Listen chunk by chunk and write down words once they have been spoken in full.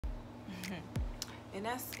And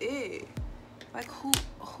that's it. Like,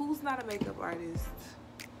 who's not a makeup artist?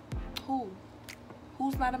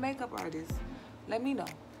 Who's not a makeup artist? Let me know.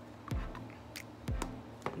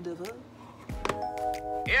 The fuck?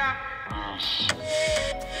 Yeah.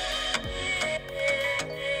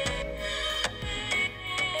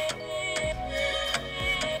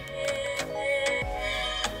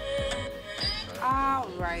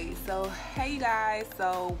 Alright, so hey guys,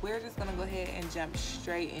 so we're just gonna go ahead and jump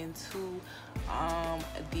straight into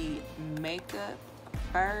the makeup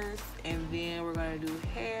first, and then we're gonna do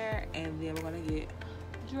hair, and then we're gonna get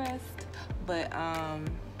dressed. But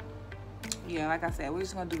yeah, like I said, we're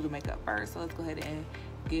just gonna do the makeup first, so let's go ahead and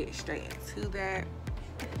get straight into that.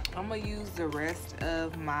 I'm gonna use the rest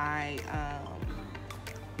of my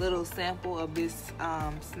little sample of this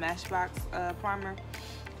Smashbox primer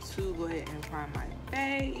to go ahead and prime my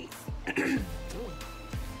face. Ooh,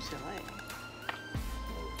 chilling.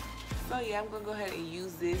 So yeah, I'm gonna go ahead and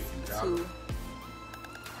use this to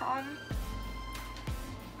prime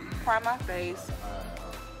my face.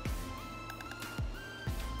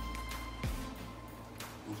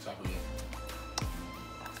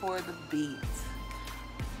 For the beats.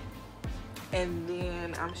 And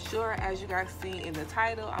then I'm sure, as you guys see in the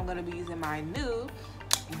title, I'm gonna be using my new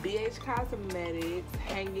BH Cosmetics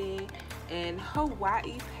Hanging in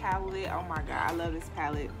Hawaii palette. Oh my god, I love this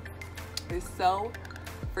palette. It's so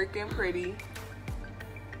freaking pretty.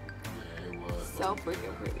 Yeah, it was. So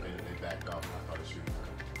freaking pretty. They backed off and I started shooting.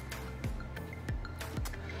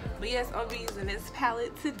 But yes, I'll be using this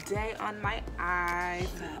palette today on my eyes.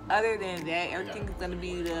 Other than that, everything is gonna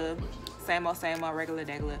be the same old regular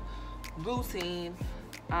routine.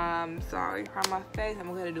 So I already primed my face. I'm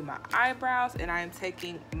gonna do my eyebrows, and I am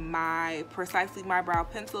taking my Precisely My Brow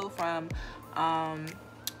pencil from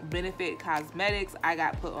Benefit Cosmetics. I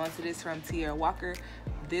got put onto this from Tierra Walker.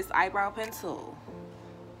 This eyebrow pencil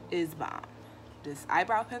is bomb. This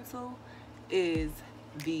eyebrow pencil is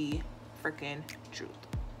the freaking truth.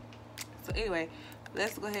 So anyway,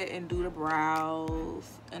 let's go ahead and do the brows,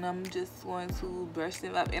 and I'm just going to brush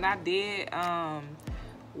them up. And I did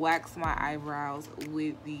wax my eyebrows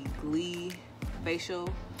with the Glee facial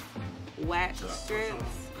wax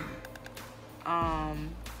strips.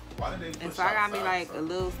 And so I got me like a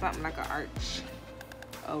little something like an arch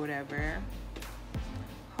or whatever.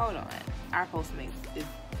 Hold on, our Postmates is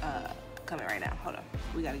coming right now. Hold on,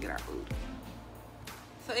 we gotta get our food.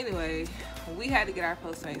 So anyway, we had to get our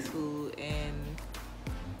Postmates food, and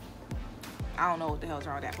I don't know what the hell's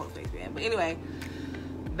wrong with that Postmates man. But anyway,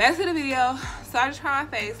 back to the video. So I just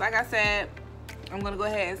primed my face. Like I said, I'm gonna go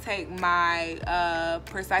ahead and take my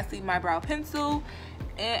Precisely My Brow pencil,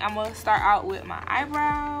 and I'm gonna start out with my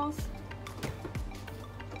eyebrows.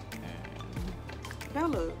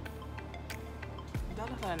 Bella's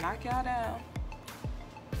gonna knock y'all down.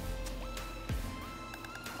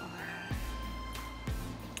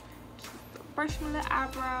 Brush my little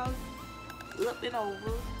eyebrows up and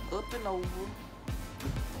over.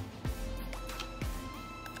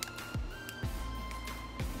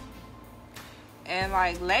 And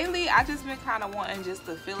like lately, I just been kind of wanting just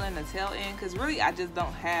to fill in the tail end, because really I just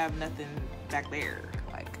don't have nothing back there,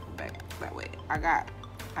 like back that way. I got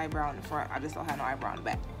eyebrow in the front, I just don't have no eyebrow in the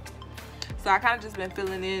back. So I kind of just been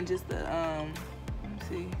filling in just the let me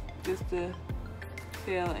see, just the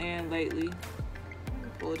tail end lately.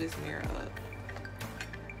 Pull this mirror up.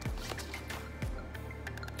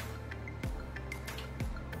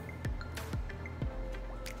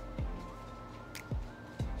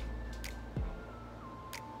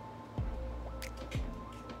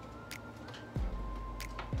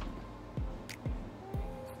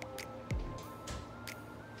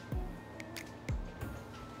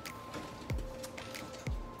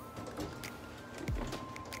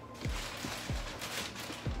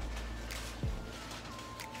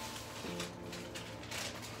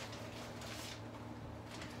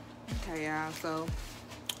 Okay, y'all, so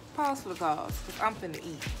pause for the cause, because I'm finna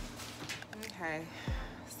eat. Okay,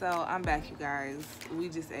 so I'm back, you guys. We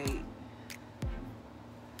just ate.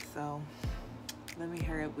 So let me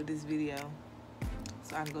hurry up with this video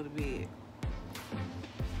so I can go to bed.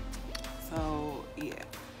 So yeah,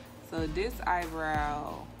 so this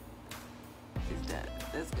eyebrow is done.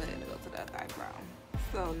 Let's go ahead and go to the other eyebrow.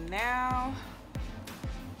 So now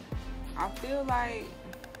I feel like,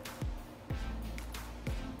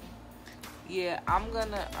 yeah, I'm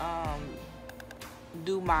gonna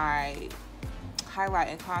do my highlight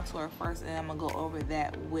and contour first, and I'm gonna go over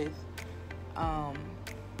that with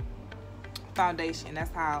foundation.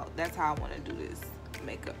 That's how I want to do this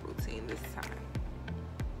makeup routine this time.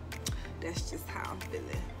 That's just how I'm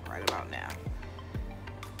feeling right about now.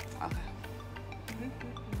 Okay.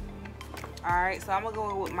 Alright, so I'm gonna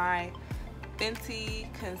go with my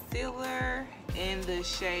Fenty concealer in the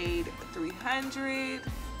shade 300.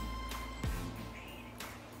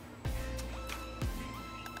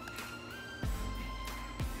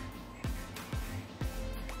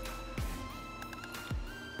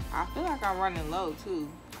 I feel like I'm running low too.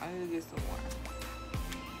 I need to get some more.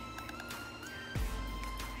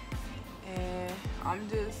 And I'm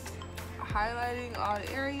just highlighting all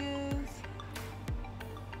the areas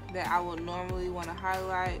that I would normally want to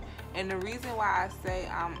highlight. And the reason why I say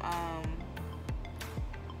I'm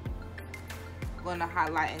going to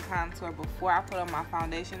highlight and contour before I put on my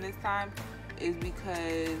foundation this time is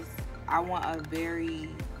because I want a very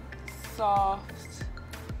soft,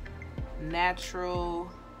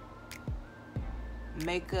 natural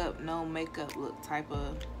makeup, no makeup look type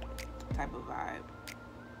of vibe.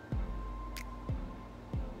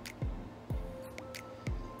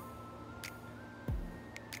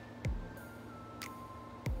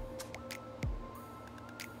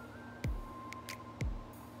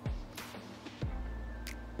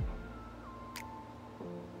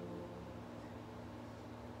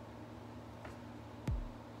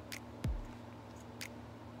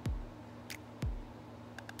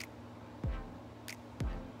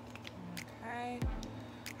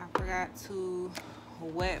 I forgot to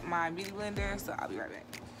wet my beauty blender, so I'll be right back.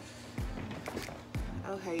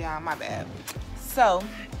 Okay, y'all, my bad. So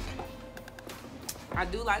I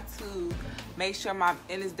do like to make sure and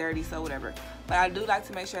it's dirty, so whatever, but I do like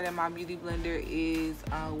to make sure that my beauty blender is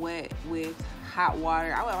wet with hot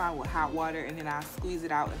water. I wet mine with hot water, and then I squeeze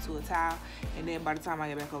it out into a towel, and then by the time I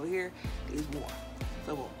get back over here, it's warm.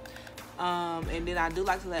 So boom. And then I do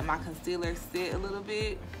like to let my concealer sit a little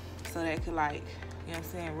bit so that it could, like, you know what I'm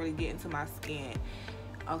saying, really get into my skin.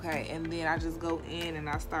 Okay, and then I just go in and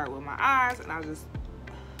I start with my eyes, and I just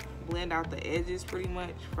blend out the edges pretty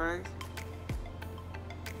much first.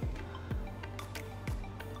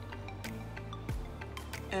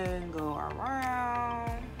 And go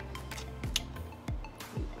around.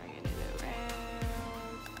 Keep bringing it around.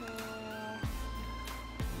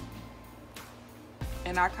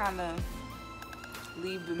 And I kind of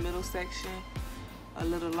leave the middle section a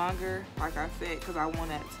little longer, like I said, because I want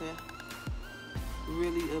that to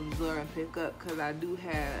really absorb and pick up, because I do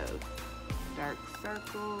have dark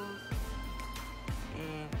circles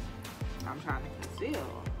and I'm trying to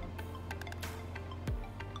conceal.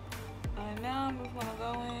 And now I'm just gonna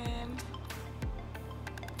go in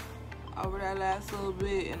over that last little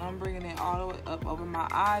bit, and I'm bringing it all the way up over my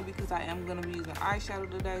eye because I am gonna be using eyeshadow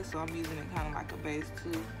today, so I'm using it kind of like a base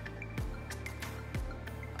too.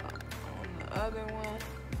 On the other one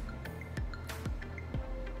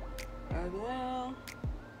as well.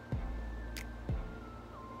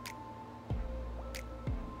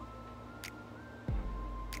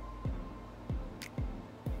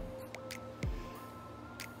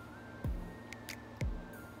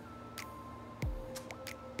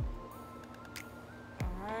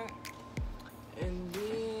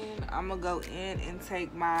 I'm gonna go in and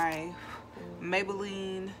take my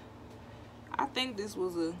Maybelline. I think this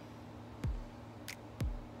was a,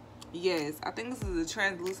 yes, I think this is a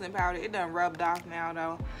translucent powder. It done rubbed off now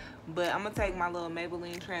though. But I'm gonna take my little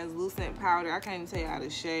Maybelline translucent powder. I can't even tell you how the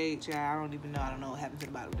shade, child. I don't even know. I don't know what happened to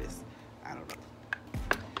the bottom of this. I don't know.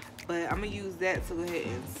 But I'm gonna use that to go ahead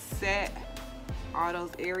and set all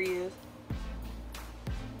those areas.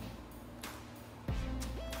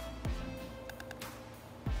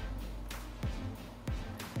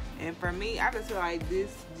 And for me, I just feel like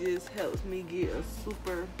this just helps me get a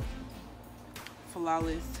super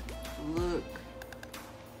flawless look.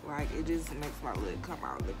 Like, it just makes my look come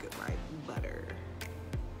out looking like butter.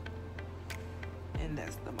 And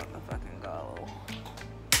that's the motherfucking goal.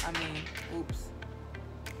 I mean, oops.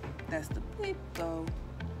 That's the bleep goal.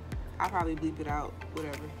 I'll probably bleep it out,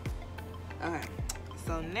 whatever. Okay,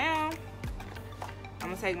 so now I'm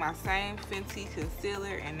gonna take my same Fenty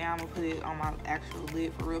concealer, and now I'm gonna put it on my actual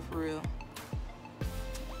lid for real, for real.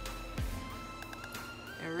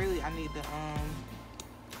 And really, I need to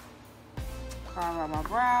carve out my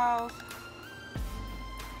brows.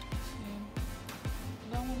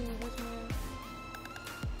 Don't want to which one.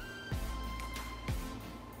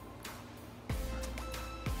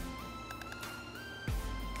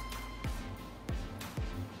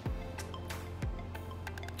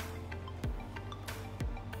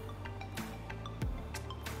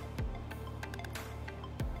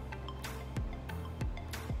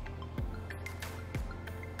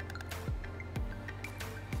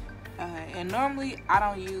 Okay, and normally I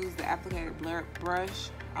don't use the applicator brush.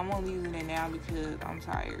 I'm only using it now because I'm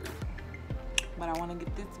tired. but I want to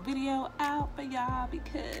get this video out for y'all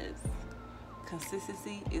because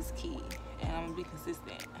consistency is key, and I'm gonna be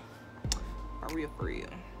consistent for real, for real.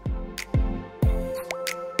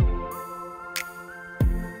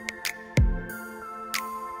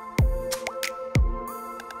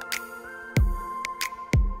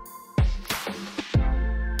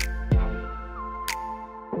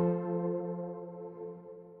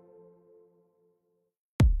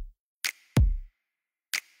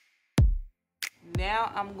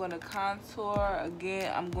 Now I'm going to contour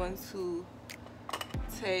again. I'm going to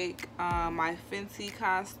take my Fenty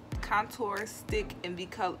contour stick in the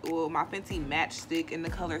color, well, my Fenty match stick in the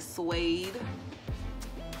color Suede.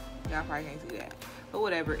 Y'all probably can't see that, but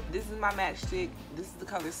whatever. This is my match stick. This is the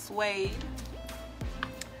color Suede,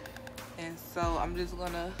 and so I'm just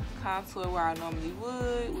gonna contour where I normally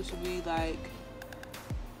would, which would be like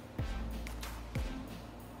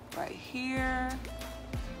right here.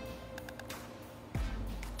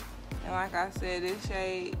 And like I said, this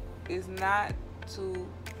shade is not too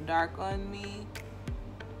dark on me,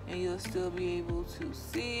 and you'll still be able to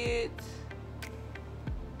see it.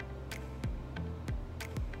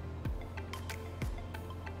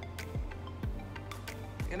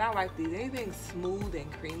 And I like these. Anything smooth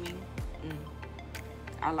and creamy,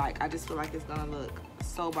 I just feel like it's gonna look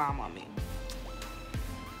so bomb on me.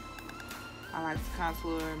 I like to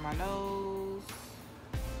contour my nose.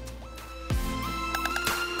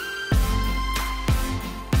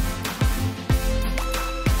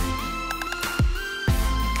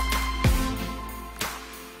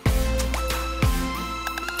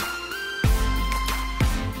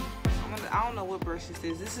 I don't know what brush this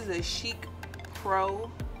is. This is a Chic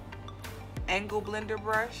Pro angle blender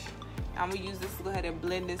brush. I'm gonna use this to go ahead and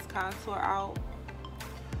blend this contour out.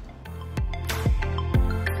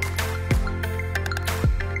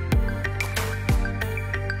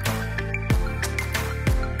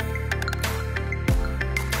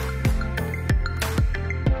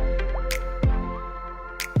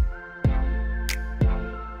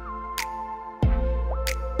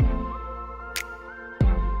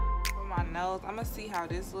 I'm gonna see how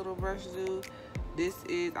this little brush do. This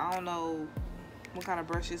is, I don't know what kind of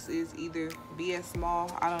brush this is, either BS small,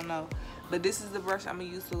 I don't know, but this is the brush I'm gonna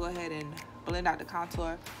use to go ahead and blend out the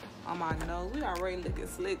contour on my nose. We already looking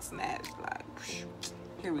slick snatched, like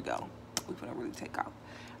here we go. We gonna really take off.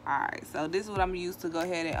 All right, so this is what I'm gonna use to go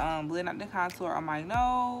ahead and blend out the contour on my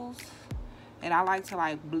nose, and I like to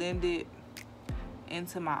like blend it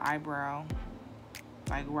into my eyebrow,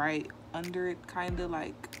 like right under it, kind of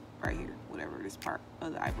like right here, whatever this part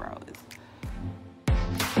of the eyebrow is.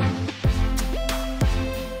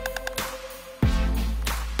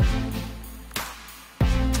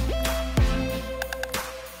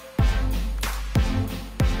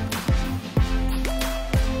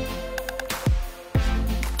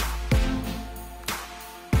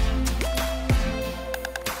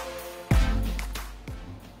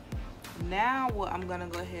 Now what I'm gonna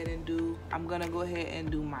go ahead and do, I'm gonna go ahead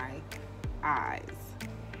and do my eyes.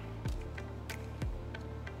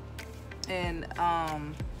 And I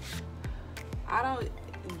don't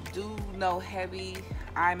do no heavy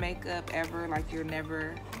eye makeup ever. Like, you're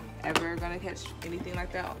never ever gonna catch anything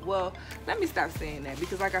like that. Well, let me stop saying that,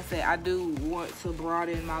 because like I said, I do want to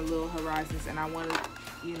broaden my little horizons, and I want to,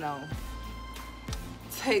 you know,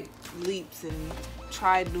 take leaps and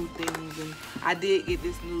try new things. And I did get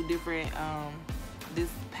this new different this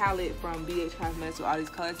palette from BH Cosmetics with all these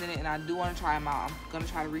colors in it, and I do want to try them out. I'm gonna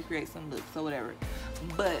try to recreate some looks or whatever.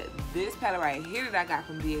 But this palette right here that I got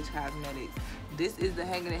from BH Cosmetics, this is the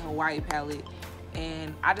Hanging in Hawaii palette,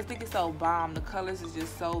 and I just think it's so bomb. The colors is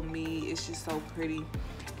just so me. It's just so pretty,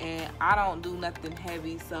 and I don't do nothing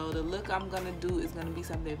heavy, so the look I'm gonna do is gonna be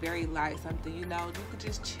something very light, something, you know, you could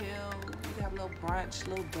just chill. You could have a little brunch, a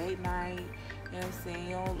little date night. You know what I'm saying?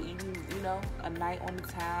 You know, a night on the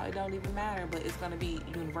town. It don't even matter, but it's gonna be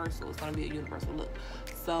universal. It's gonna be a universal look.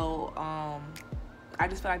 So I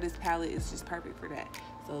just feel like this palette is just perfect for that.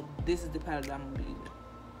 So this is the palette that I'm gonna be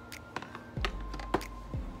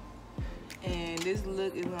using. And this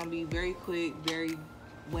look is gonna be very quick, very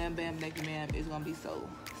wham bam thank you ma'am. It's gonna be so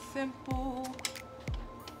simple.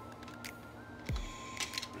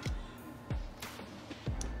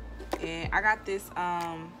 And I got this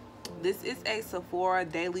this is a Sephora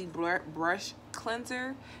Daily Brush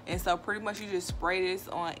Cleanser, and so pretty much you just spray this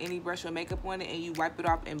on any brush with makeup on it, and you wipe it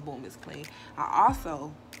off, and boom, it's clean. I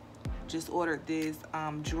also just ordered this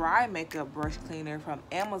dry makeup brush cleaner from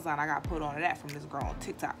Amazon. I got put on that from this girl on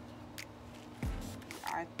TikTok.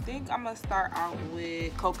 I think I'm gonna start out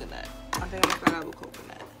with coconut.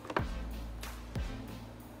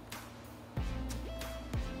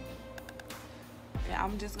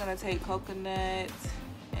 I'm just gonna take coconut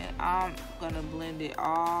and I'm gonna blend it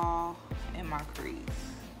all in my crease.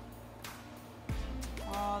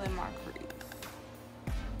 All in my crease.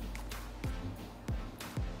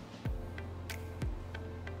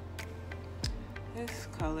 This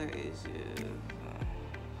color is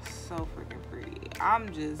just so freaking pretty.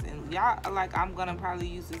 I'm just, and y'all, like, I'm gonna probably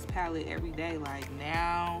use this palette every day. Like,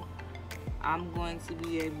 now I'm going to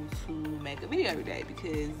be able to make a video every day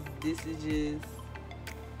because this is just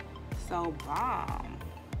so bomb.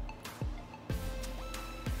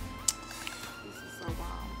 This is so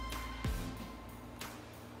bomb.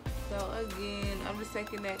 So again, I'm just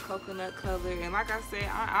taking that coconut color, and like I said,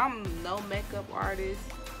 I'm no makeup artist,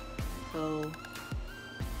 so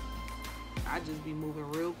I just be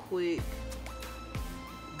moving real quick,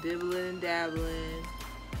 dibbling and dabbling.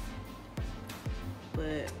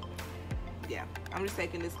 But yeah, I'm just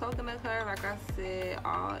taking this coconut color, like I said,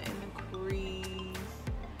 all in the crease,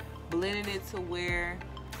 blending it to where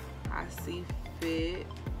I see fit.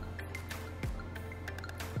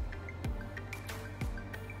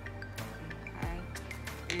 Okay.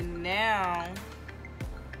 And now,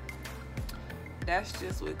 that's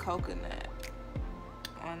just with coconut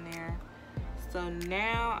on there. So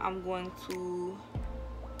now I'm going to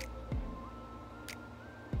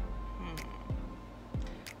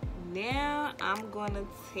now I'm gonna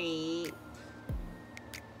take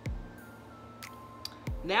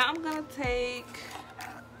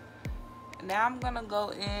now I'm gonna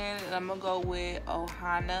go in and I'm gonna go with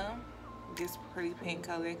Ohana, this pretty pink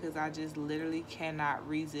color, because I just literally cannot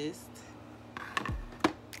resist.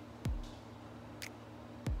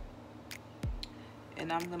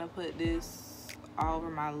 And I'm gonna put this all over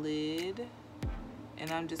my lid,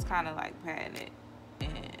 and I'm just kind of like patting it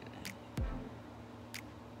in.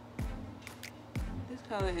 This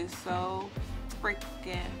color is so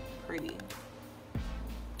freaking pretty.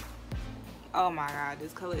 Oh my god,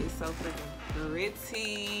 this color is so freaking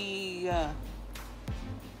pretty.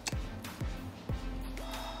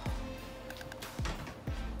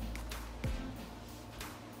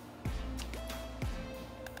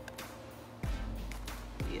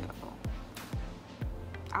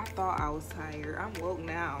 I thought I was tired. I'm woke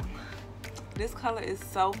now. This color is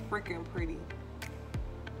so freaking pretty.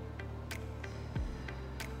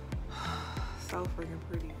 So freaking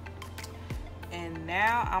pretty. And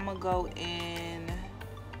now I'm gonna go in.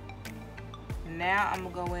 Now I'm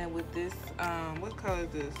gonna go in with this. What color is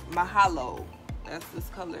this? Mahalo. That's this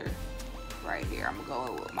color right here. I'm gonna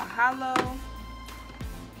go in with Mahalo.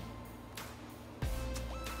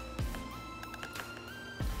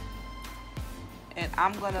 And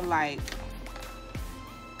I'm gonna, like,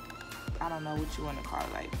 I don't know what you want to call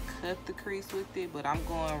it, like cut the crease with it, but I'm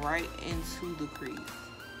going right into the crease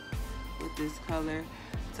with this color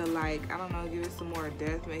to, like, I don't know, give it some more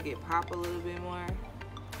depth, make it pop a little bit more.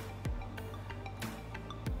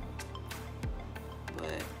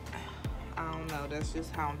 But I don't know, that's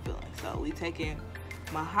just how I'm feeling. So we taking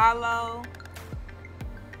Mahalo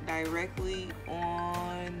directly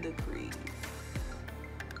on the crease.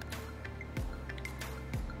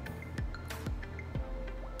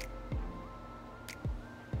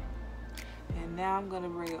 Now I'm gonna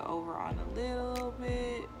bring it over on a little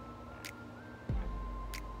bit.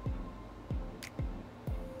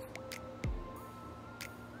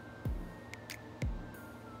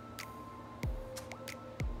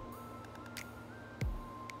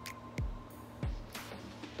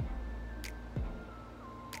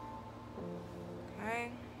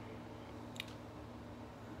 Okay.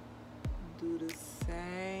 Do the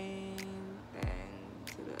same thing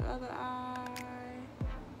to the other eye.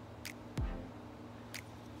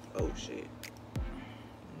 Oh shit.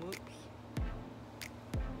 Whoops.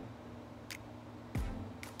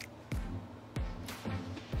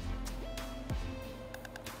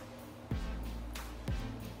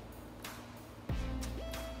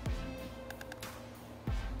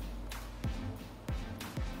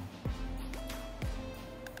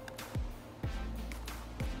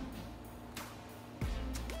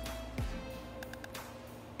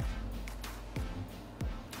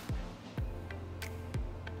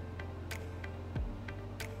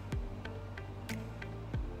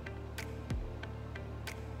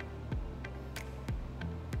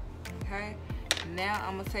 Okay, now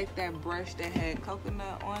I'm gonna take that brush that had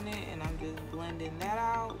coconut on it and I'm just blending that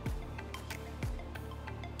out.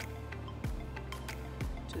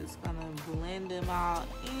 Just gonna blend them out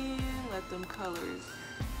in, let them colors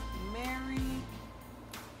marry.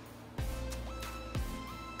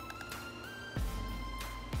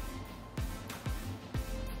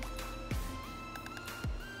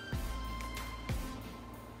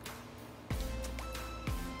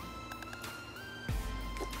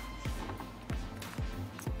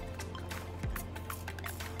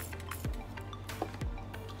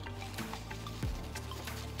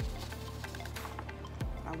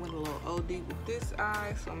 OD with this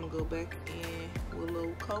eye, so I'm gonna go back in with a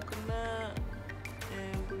little coconut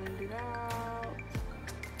and blend it out.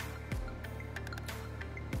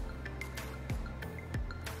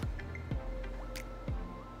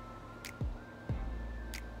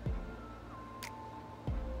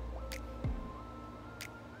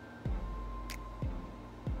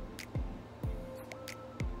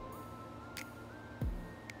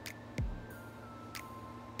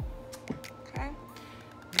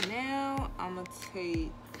 Now I'm gonna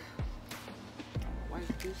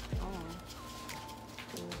wipe this on.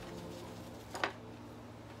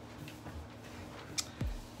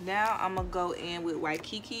 Now I'm gonna go in with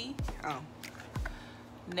Waikiki.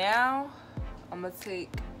 Now I'm gonna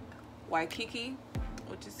take Waikiki,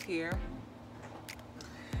 which is here,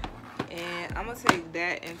 and I'm gonna take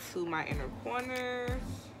that into my inner corners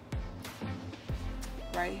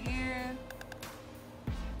right here.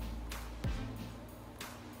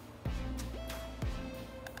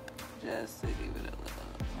 Just to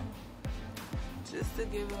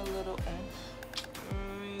give it a little oomph.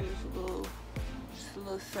 Just a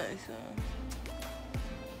little something.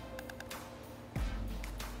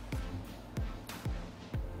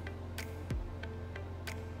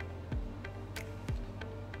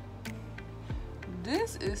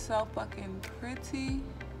 This is so fucking pretty.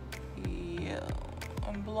 Yeah,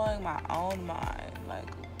 I'm blowing my own mind. Like,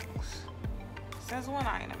 since when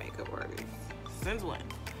I ain't a makeup artist? Since when?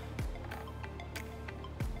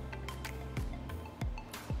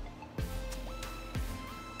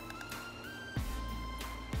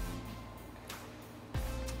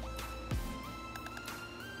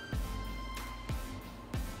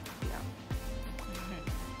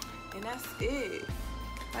 And that's it.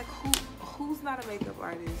 Like, who's not a makeup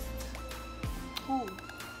artist?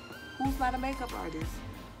 Who's not a makeup artist?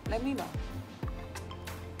 Let me know.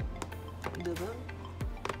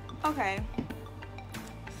 Okay,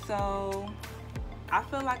 so I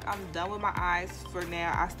feel like I'm done with my eyes for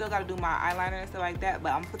now. I still gotta do my eyeliner and stuff like that,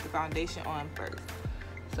 but I'm gonna put the foundation on first.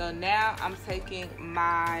 So now I'm taking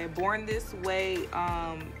my Born This Way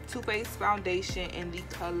Too Faced foundation in the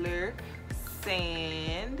color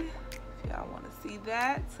Sand. If y'all want to see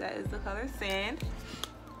that, that is the color Sand.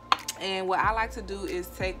 And what I like to do is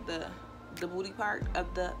take the booty part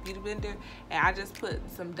of the beauty blender and I just put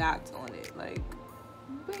some dots on it, like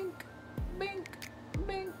bink, bink,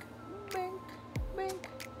 bink, bink, bink,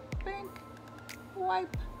 bink,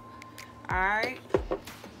 wipe. Alright,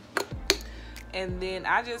 and then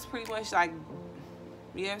I just pretty much, like,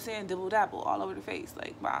 you know what I'm saying, dibble dabble all over the face,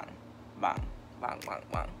 like bang, bang, bang, bang,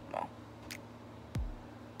 bang, bang.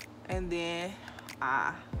 And then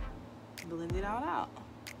I blend it all out.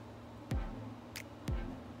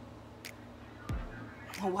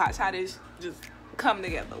 Watch how this just come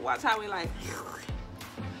together. Watch how we like.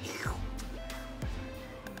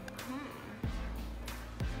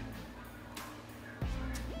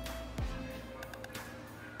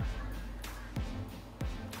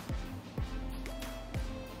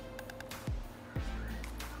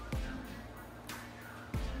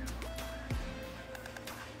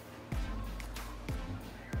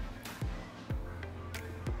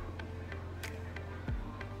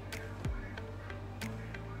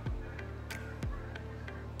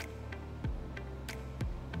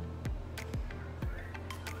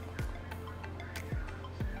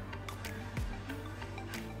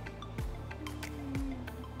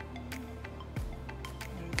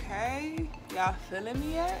 Okay, y'all feeling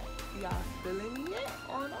me yet? Y'all feeling me yet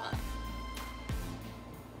or not?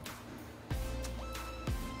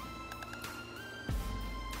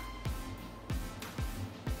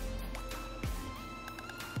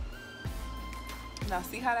 Now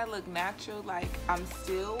see how that look natural? Like, I'm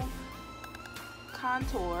still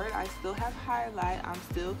contoured, I still have highlight, I'm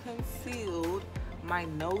still concealed, my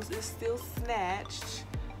nose is still snatched,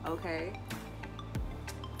 okay?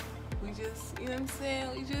 We just, you know what I'm saying?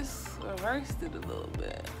 We just reversed it a little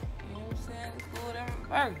bit. You know what I'm saying? Let's do it in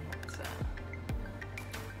reverse.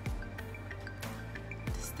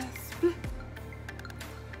 This that split.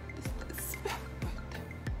 This that split right there.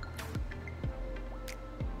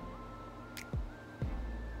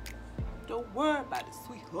 Don't worry about it,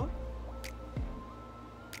 sweetheart.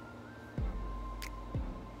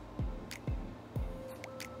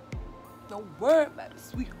 Don't worry about it,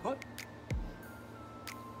 sweetheart.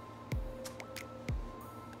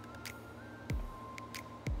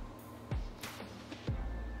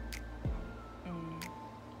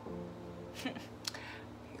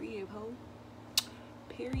 Period, ho.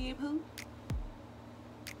 Period, ho.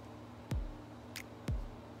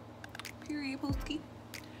 Period, Pooski.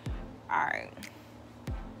 Alright.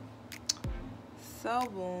 So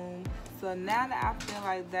boom. So now that I feel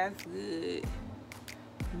like that's good,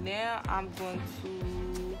 now I'm going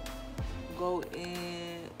to go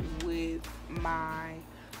in with my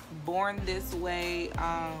Born This Way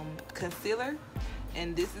concealer,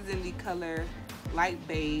 and this is in the color light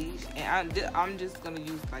beige, and I'm just gonna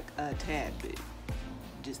use like a tad bit,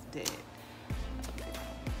 just a tad. Okay.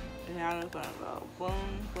 And now I'm gonna go boom,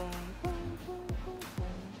 boom, boom, boom, boom, boom.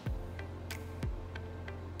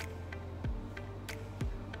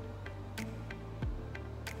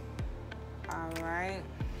 All right,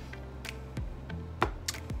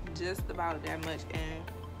 just about that much, and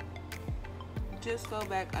just go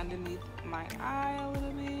back underneath my eye a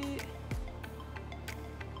little bit.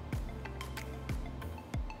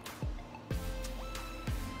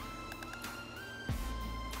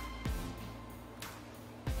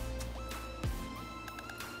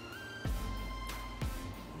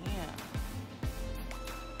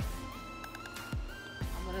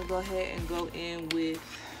 Go ahead and go in with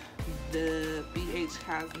the BH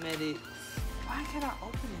Cosmetics. Why can't I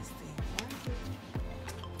open this thing?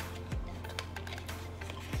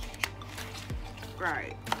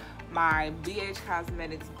 Right, my BH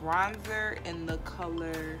Cosmetics bronzer in the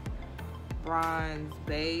color Bronze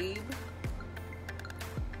Babe.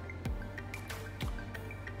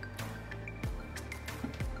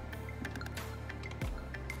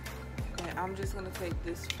 I'm just gonna take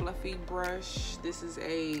this fluffy brush. This is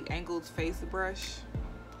a angled face brush,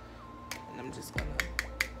 and I'm just gonna,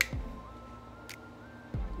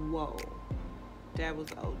 whoa, that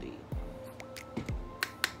was OD.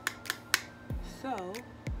 So,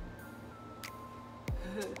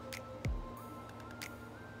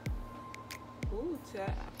 ooh,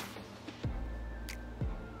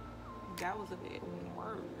 that was a bit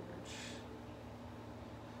worse.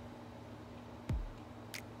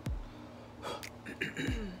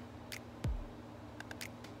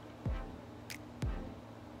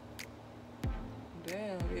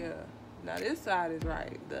 Damn, yeah. Now this side is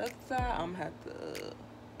right. The other side, I'm gonna have to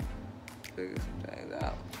figure some things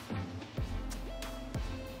out.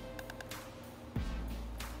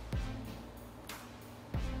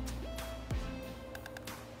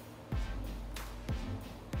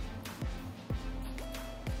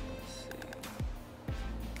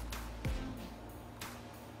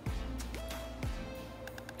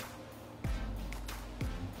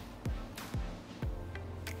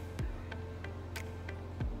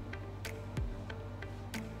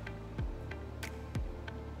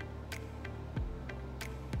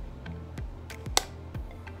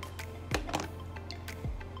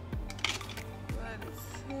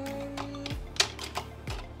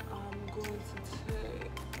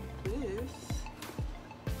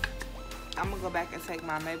 I'm gonna go back and take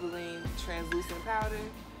my Maybelline translucent powder,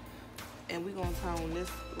 and we're gonna tone this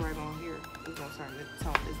right on here. We're gonna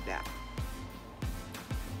tone this down.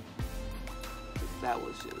 That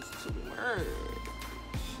was just too much.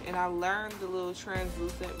 And I learned the little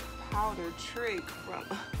translucent powder trick from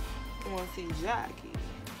ONC Jackie,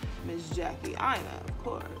 Miss Jackie Ina, of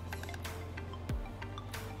course.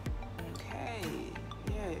 Okay,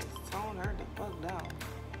 yes, tone her the fuck down.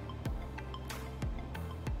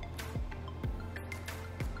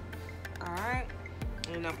 Alright,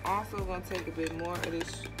 and I'm also going to take a bit more of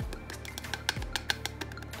this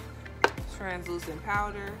translucent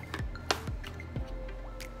powder,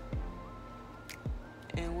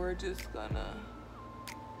 and we're just going to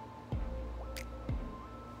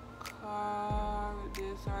carve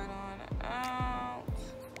this right on out.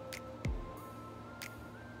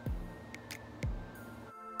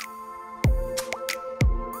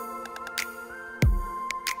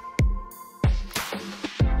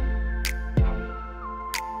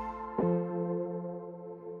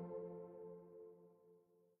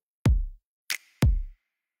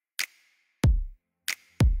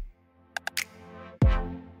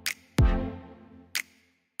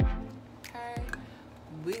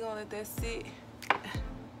 We're gonna let that sit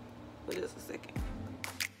for just a second.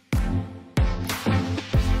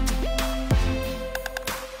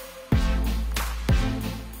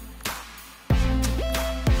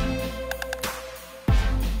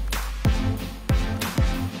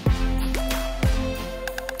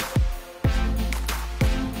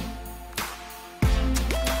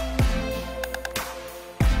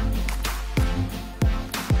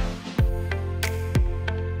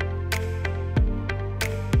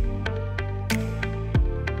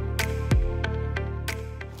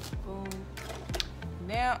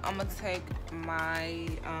 I'm gonna take my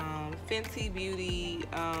Fenty Beauty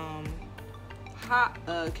hot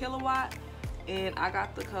Kilowatt, and I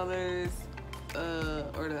got the colors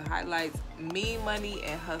or the highlights Me Money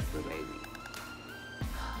and Hustler Baby.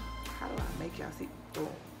 how do I make y'all see? Boom.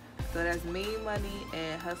 So that's Mean Money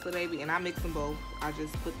and Hustle Baby, and I mix them both. I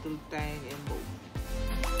just put the thing in both.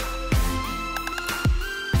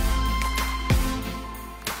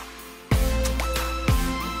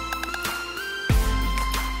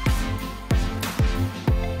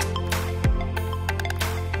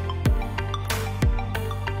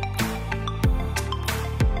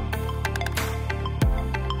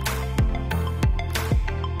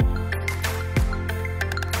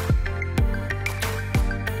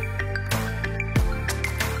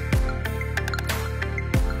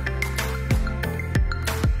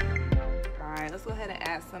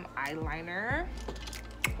 Some eyeliner.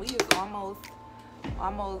 We is almost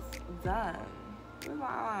done. Where's my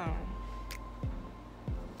eyeliner?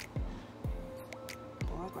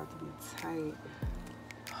 Oh, I'm about to be tight.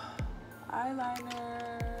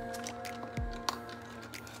 Eyeliner.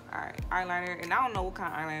 Alright, eyeliner. And I don't know what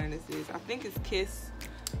kind of eyeliner this is. I think it's Kiss,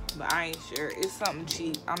 but I ain't sure. It's something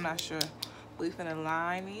cheap. I'm not sure. We finna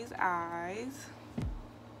line these eyes.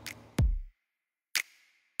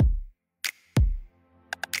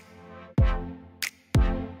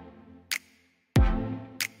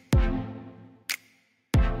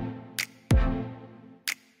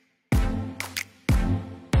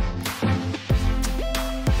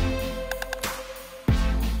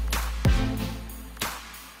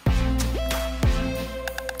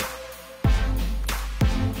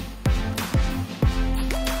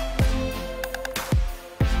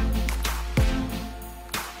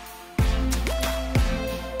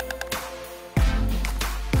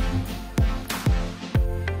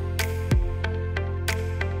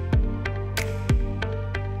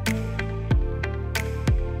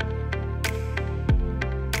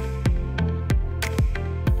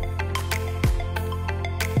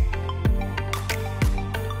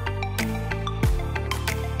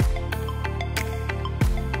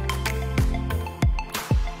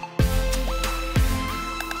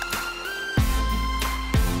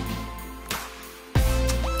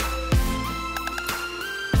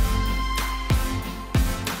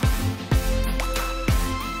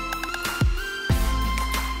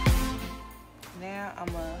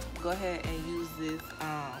 Go ahead and use this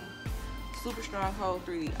Super Strong Hold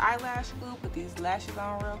 3D eyelash glue. Put these lashes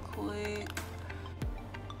on real quick.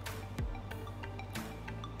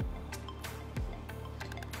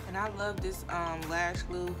 And I love this lash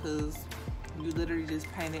glue because you literally just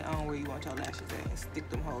paint it on where you want your lashes at and stick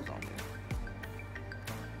them holes on there.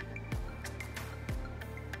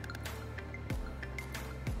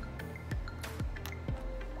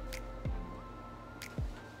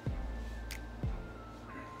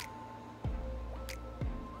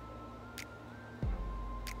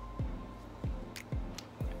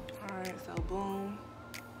 So boom,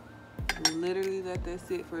 literally let that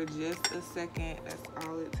sit for just a second. That's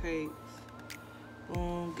all it takes.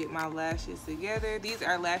 Boom, get my lashes together. These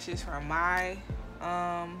are lashes from my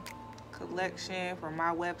collection from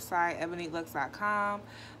my website, eboniqueluxe.com.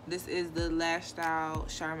 This is the Lash Style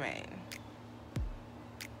Charmaine.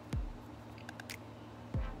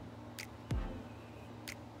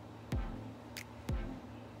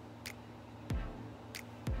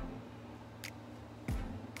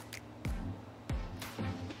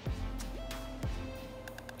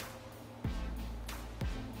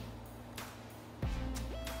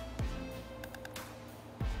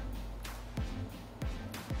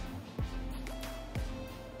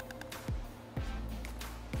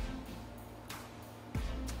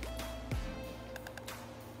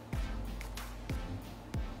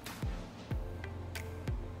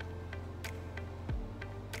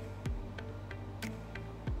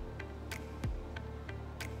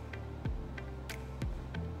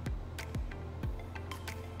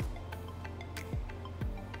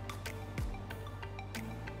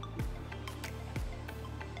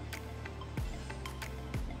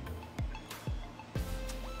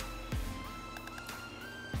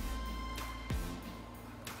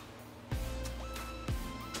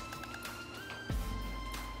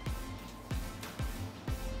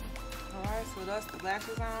 So that's the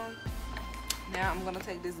lashes on. Now I'm gonna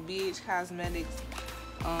take this BH Cosmetics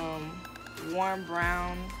warm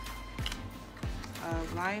brown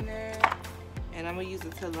liner, and I'm gonna use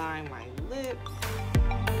it to line my lips.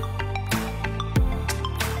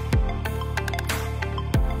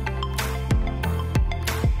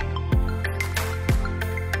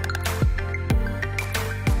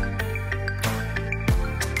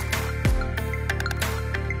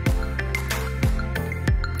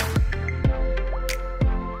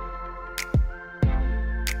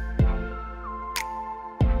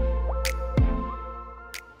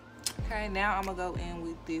 Okay, now I'm gonna go in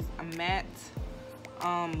with this matte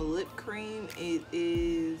lip cream.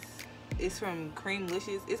 It's from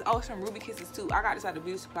Creamlicious. It's from Ruby Kisses too. I got this at the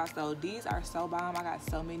beauty supply store. These are so bomb. I got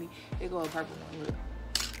so many. They go a purple one. Look,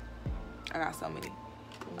 I got so many.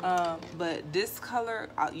 But this color,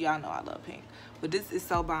 y'all know I love pink. But this is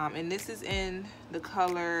so bomb, and this is in the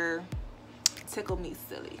color Tickle Me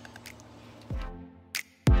Silly.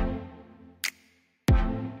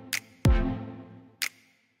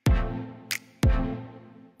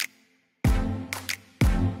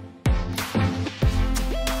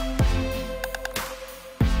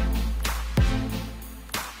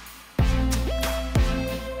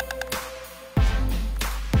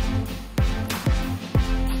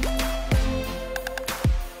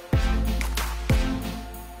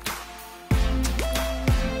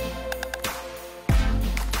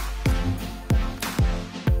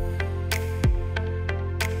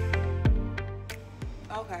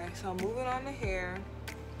 Okay, so moving on to hair.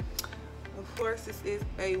 Of course, this is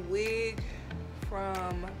a wig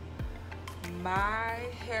from my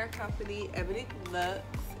hair company, Ebonique Luxe,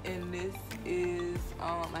 and this is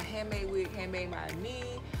a handmade wig, handmade by me.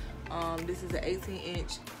 This is an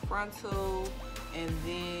 18-inch frontal, and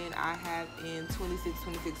then I have in 26,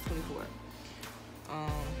 26, 24.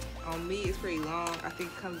 On me, it's pretty long. I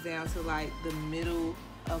think it comes down to like the middle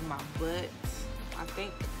of my butt, I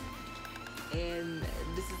think. And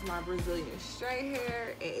this is my Brazilian straight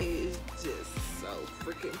hair, and it is just so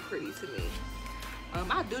freaking pretty to me.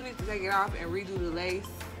 I do need to take it off and redo the lace,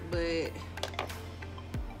 but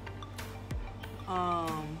I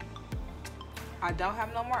don't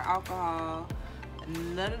have no more alcohol.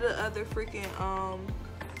 None of the other freaking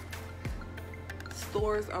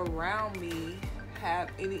stores around me have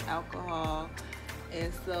any alcohol,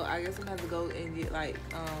 and so I guess I'm gonna have to go and get like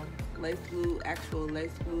lace glue, actual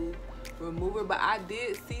lace glue remover. But I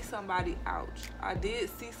did see somebody, I did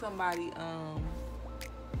see somebody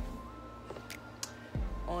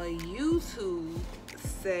on YouTube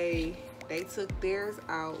say they took theirs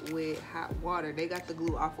out with hot water. They got the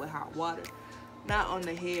glue off with hot water, not on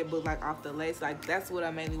the head, but like off the lace. Like that's what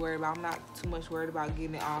I'm mainly worried about. I'm not too much worried about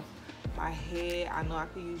getting it off my head. I know I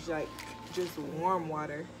could use like just warm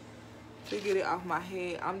water to get it off my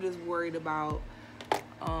head. I'm just worried about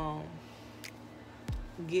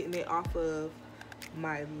getting it off of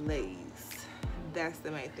my lace. That's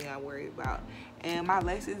the main thing I worry about. And my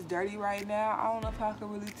lace is dirty right now. I don't know if I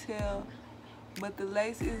can really tell, but the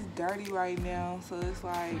lace is dirty right now, so it's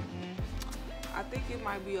like I think it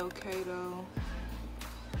might be okay though.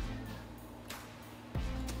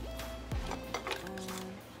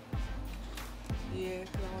 Yeah,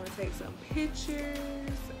 because I want to take some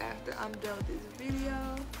pictures after I'm done with this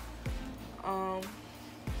video.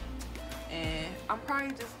 And I'm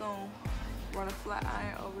probably just gonna run a flat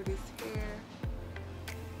iron over this hair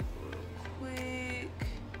real quick.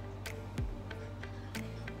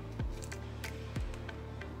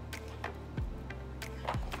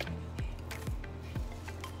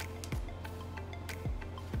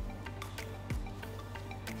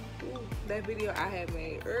 That video I had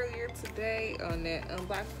made earlier today on that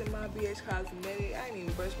unboxing my BH Cosmetic, I didn't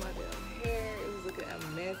even brush my damn hair. It was looking a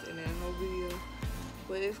mess in that whole video,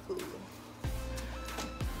 but it's cool.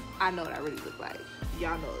 I know what I really look like.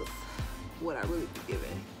 Y'all know what I really be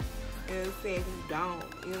giving. You know what I'm saying? If you don't,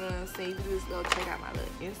 you know what I'm saying? You can just go check out my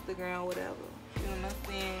little Instagram, whatever. You know what I'm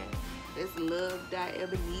saying? It's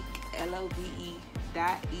love.ebonique, LOVE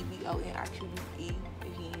 .EBONIQUE, if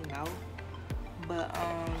you didn't know. But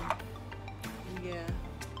yeah.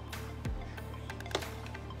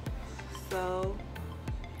 So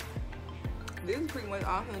this is pretty much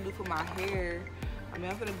all I'm gonna do for my hair. I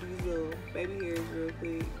mean, I'm gonna do these little baby hairs real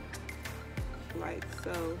quick, like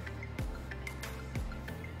so.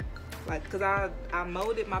 Like, cause I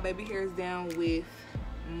molded my baby hairs down with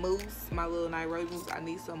mousse, my little Nairobi mousse. I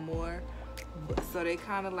need some more, so they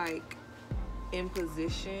kind of like in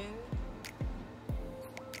position.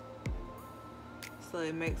 So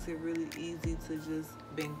it makes it really easy to just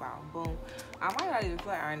bing bong boom. I might not even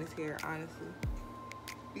flat iron this hair, honestly,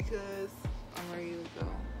 because I'm ready to go.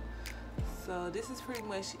 So this is pretty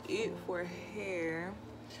much it for hair.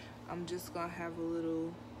 I'm just gonna have a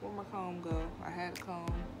little, where'd my comb go? I had a comb,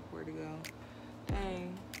 where'd it go?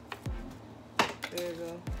 Dang, there it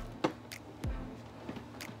go.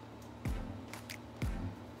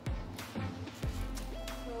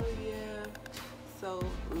 Oh yeah, so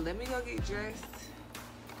let me go get dressed,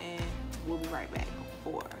 and we'll be right back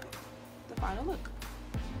for the final look.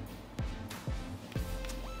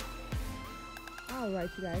 Alright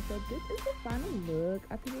you guys, so this is the final look.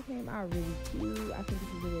 I think it came out really cute. I think this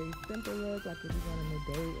is a very simple look, like if you're going on a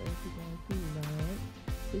date or if you're going to lunch.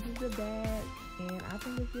 This is the bag, and I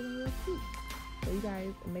think it's getting real cute. So you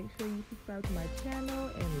guys, make sure you subscribe to my channel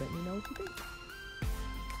and let me know what you think.